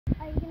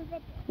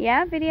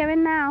Yeah,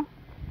 videoing now.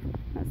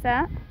 What's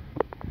that?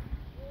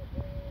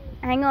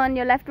 Hang on,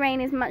 your left rein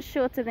is much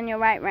shorter than your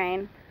right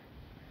rein.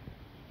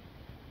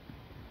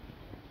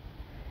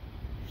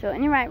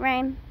 Shorten your right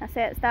rein. That's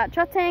it. Start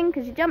trotting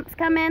because your jump's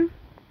coming.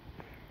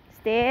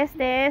 Steer,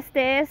 steer,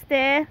 steer,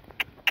 steer.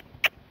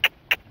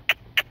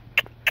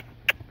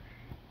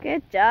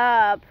 Good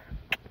job.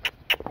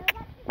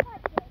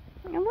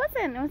 It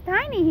wasn't. It was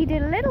tiny. He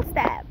did a little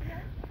step.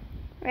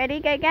 Ready?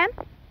 Go again.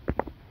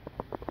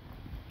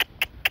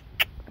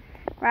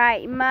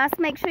 Right. You must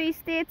make sure you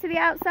steer to the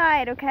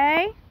outside,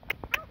 okay?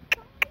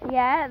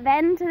 Yeah,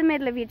 then to the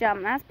middle of your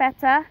jump. That's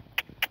better.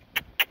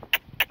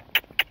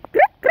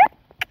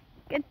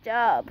 Good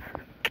job.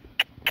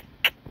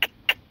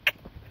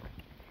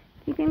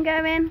 Keep him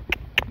going.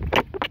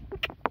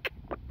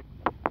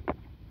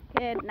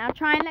 Good. Now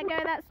try and let go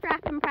of that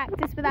strap and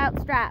practice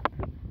without strap.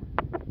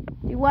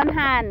 Do one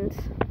hand.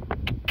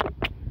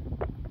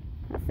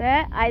 That's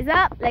it. Eyes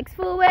up, legs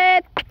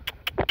forward.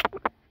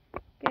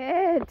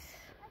 Good.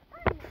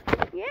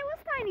 Yeah, it was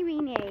tiny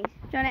weenie.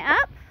 Do you want it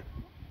up?